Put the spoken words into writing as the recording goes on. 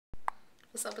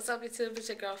What's up, YouTube? It's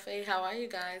your girl Faye. How are you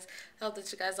guys? I hope that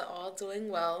you guys are all doing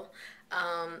well.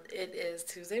 It is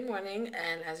Tuesday morning,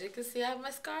 and as you can see, I have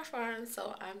my scarf on,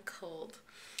 so I'm cold.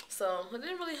 So I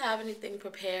didn't really have anything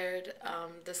prepared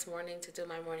this morning to do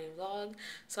my morning vlog,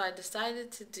 so I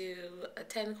decided to do a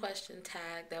 10-question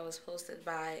tag that was posted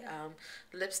by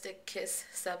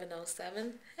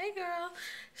Lipstickiss707. Hey girl!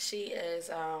 She is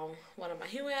one of my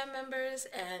UAM members,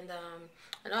 and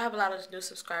I know I have a lot of new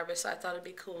subscribers, so I thought it'd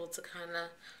be cool to kind of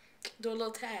do a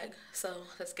little tag. So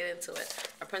let's get into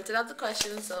it. I printed out the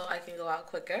questions so I can go out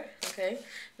quicker. Okay.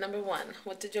 Number one,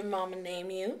 what did your mama name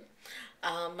you?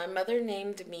 My mother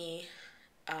named me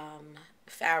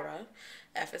Farah.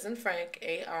 F as in Frank,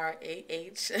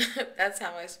 A-R-A-H. That's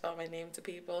how I spell my name to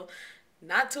people.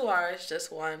 Not two R's,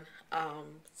 just one.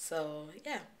 So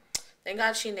yeah. Thank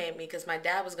God she named me, because my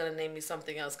dad was going to name me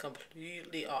something else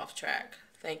completely off track.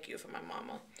 Thank you for my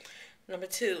mama. Number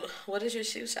two, what is your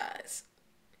shoe size?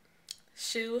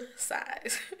 Shoe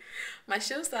size. My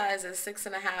shoe size is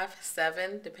 6.5,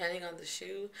 7, depending on the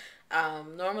shoe.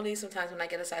 Normally, sometimes when I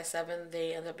get a size 7,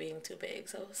 they end up being too big.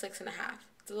 So 6.5.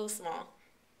 It's a little small.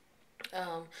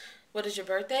 What is your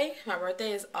birthday? My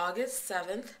birthday is August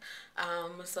 7th.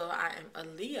 So I am a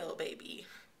Leo baby.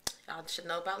 Y'all should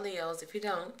know about Leos if you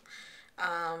don't.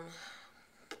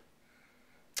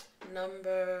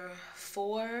 Number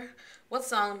 4, what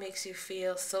song makes you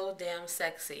feel so damn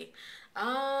sexy?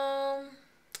 I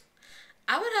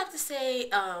would have to say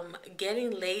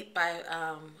Getting Late by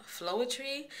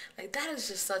Floetry. Like, that is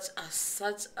just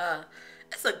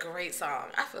it's a great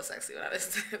song. I feel sexy when I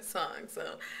listen to that song.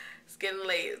 So it's Getting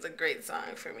Late is a great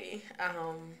song for me.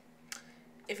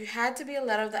 If you had to be a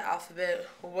letter of the alphabet,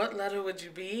 what letter would you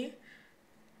be?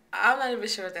 I'm not even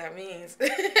sure what that means.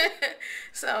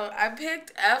 So I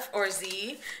picked F or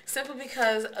Z simply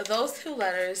because those two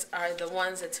letters are the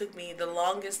ones that took me the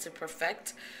longest to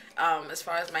perfect as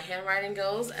far as my handwriting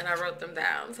goes, and I wrote them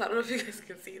down. So I don't know if you guys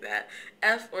can see that.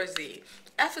 F or Z.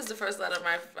 F is the first letter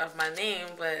of my name,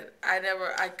 but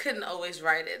I couldn't always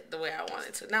write it the way I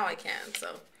wanted to. Now I can,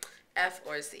 so F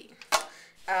or Z.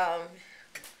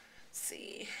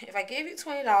 See, if I gave you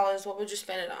 $20, what would you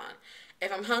spend it on?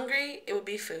 If I'm hungry, it would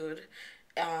be food.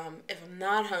 If I'm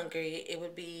not hungry, it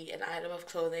would be an item of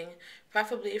clothing,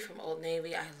 preferably from Old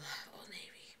Navy. I love Old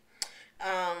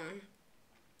Navy.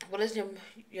 What is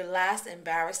your last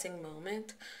embarrassing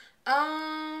moment?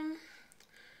 I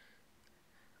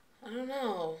don't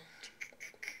know.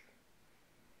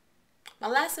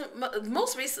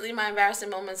 Most recently, my embarrassing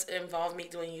moments involve me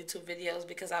doing YouTube videos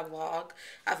because I vlog.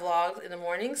 I vlogged in the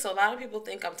morning, so a lot of people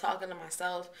think I'm talking to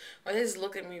myself, or they just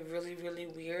look at me really, really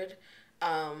weird.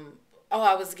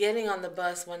 I was getting on the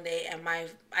bus one day, and I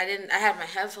had my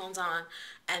headphones on,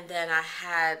 and then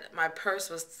my purse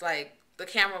was like, the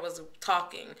camera was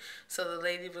talking, so the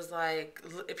lady was like,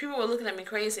 people were looking at me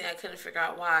crazy, and I couldn't figure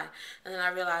out why, and then I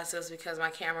realized it was because my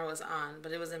camera was on,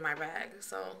 but it was in my bag,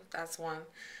 so that's one.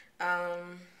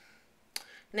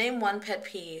 Name one pet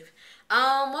peeve.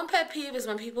 One pet peeve is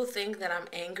when people think that I'm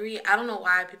angry. I don't know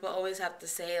why people always have to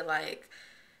say, like,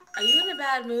 are you in a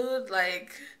bad mood?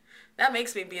 Like, that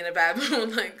makes me be in a bad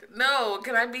mood. Like, no,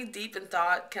 can I be deep in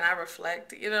thought? Can I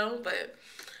reflect? But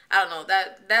I don't know.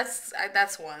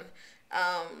 That's one.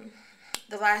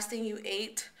 The last thing you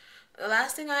ate. The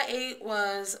last thing I ate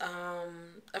was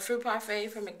a fruit parfait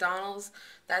from McDonald's.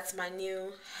 That's my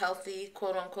new healthy,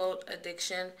 quote unquote,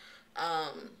 addiction.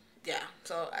 Yeah,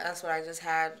 so that's what I just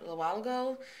had a little while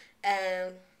ago.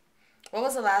 And what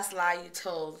was the last lie you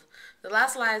told? The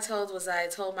last lie I told was I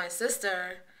told my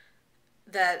sister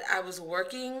that I was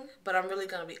working, but I'm really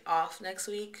going to be off next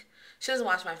week. She doesn't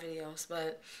watch my videos,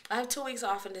 but I have 2 weeks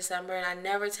off in December, and I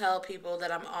never tell people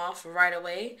that I'm off right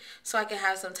away so I can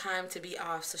have some time to be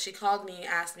off. So she called me,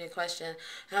 asked me a question,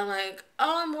 and I'm like,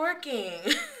 oh, I'm working.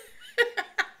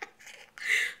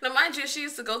 Now, mind you, she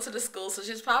used to go to the school, so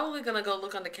she's probably going to go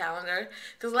look on the calendar.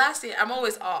 Because last year, I'm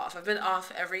always off. I've been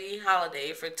off every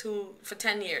holiday for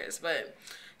 10 years. But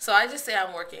so I just say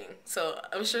I'm working. So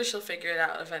I'm sure she'll figure it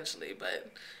out eventually.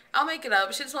 But I'll make it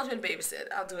up. She just wants me to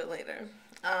babysit. I'll do it later.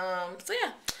 So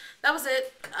yeah, that was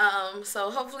it.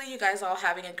 So hopefully you guys all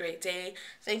having a great day.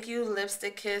 Thank you,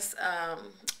 Lipstick Kiss,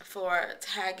 for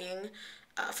tagging,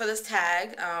 for this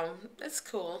tag. It's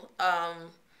cool.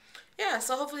 Yeah,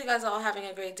 so hopefully you guys are all having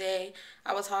a great day.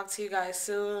 I will talk to you guys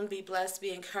soon. Be blessed,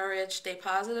 be encouraged, stay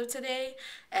positive today.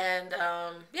 And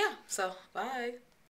yeah, so bye.